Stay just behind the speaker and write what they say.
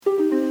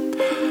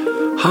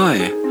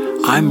Hi,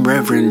 I'm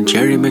Reverend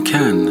Jerry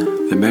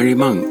McCann, the Merry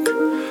Monk,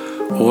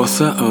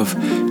 author of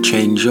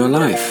Change Your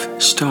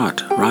Life,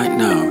 Start Right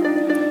Now.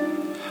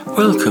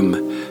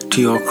 Welcome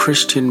to your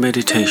Christian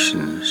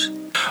Meditations.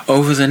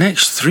 Over the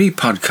next 3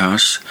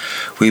 podcasts,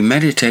 we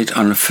meditate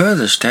on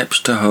further steps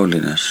to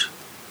holiness.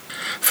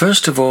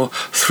 First of all,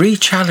 3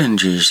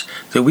 challenges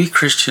that we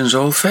Christians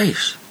all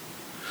face.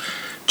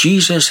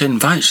 Jesus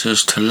invites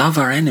us to love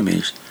our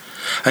enemies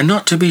and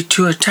not to be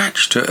too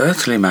attached to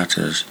earthly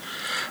matters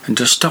and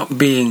to stop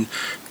being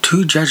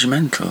too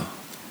judgmental.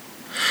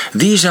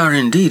 These are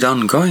indeed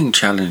ongoing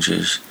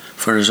challenges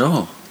for us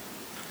all.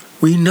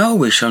 We know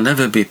we shall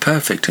never be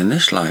perfect in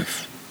this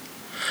life.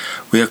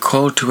 We are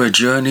called to a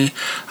journey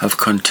of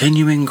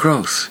continuing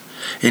growth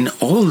in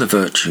all the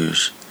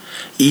virtues,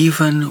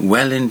 even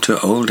well into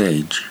old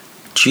age.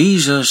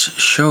 Jesus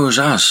shows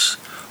us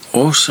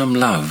awesome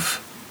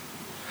love.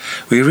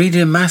 We read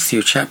in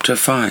Matthew chapter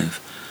 5,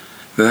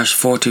 verse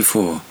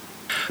 44,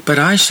 "But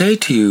I say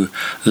to you,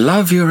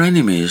 love your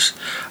enemies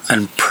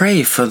and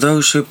pray for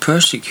those who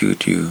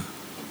persecute you."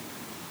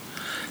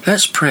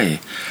 Let's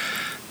pray.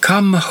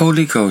 Come,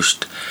 Holy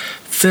Ghost,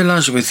 fill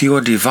us with your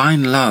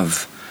divine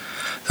love,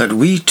 that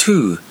we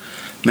too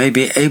may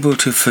be able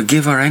to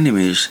forgive our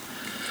enemies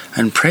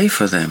and pray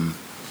for them.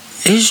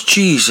 Is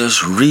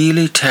Jesus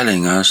really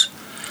telling us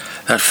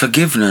that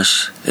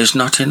forgiveness is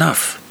not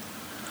enough?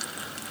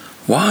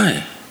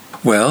 Why?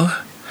 Well,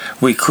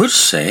 we could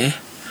say,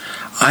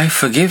 I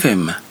forgive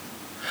him,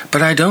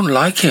 but I don't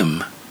like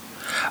him,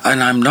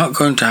 and I'm not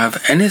going to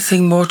have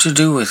anything more to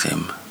do with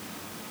him.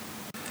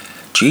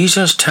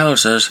 Jesus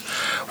tells us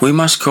we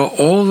must go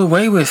all the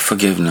way with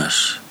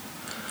forgiveness.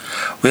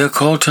 We are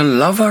called to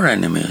love our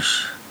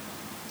enemies.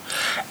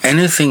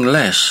 Anything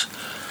less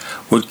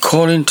would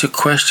call into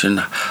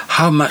question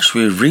how much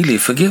we've really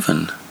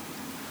forgiven.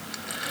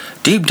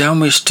 Deep down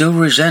we still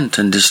resent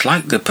and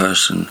dislike the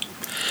person,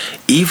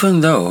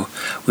 even though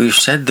we've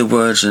said the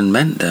words and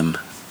meant them.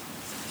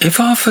 If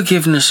our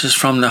forgiveness is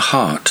from the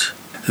heart,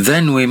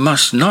 then we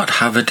must not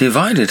have a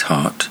divided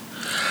heart.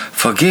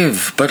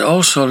 Forgive, but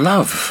also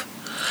love.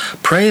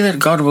 Pray that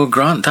God will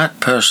grant that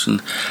person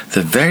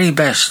the very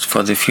best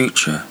for the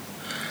future.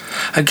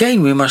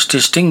 Again, we must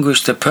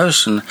distinguish the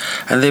person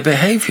and their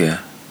behavior.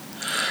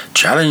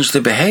 Challenge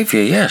the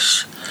behavior,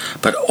 yes,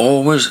 but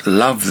always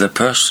love the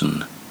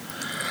person.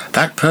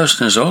 That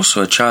person is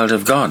also a child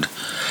of God,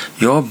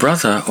 your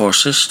brother or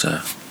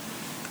sister.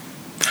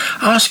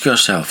 Ask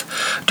yourself,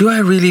 do I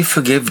really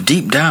forgive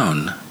deep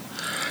down?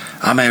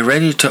 Am I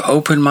ready to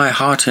open my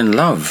heart in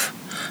love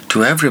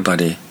to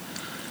everybody?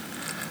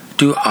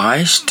 Do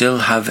I still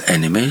have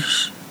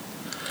enemies?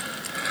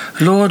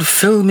 Lord,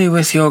 fill me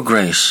with your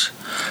grace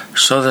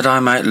so that I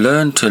might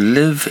learn to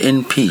live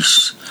in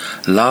peace,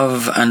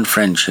 love and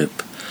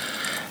friendship.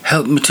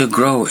 Help me to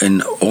grow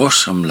in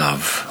awesome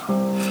love.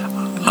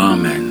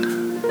 Amen.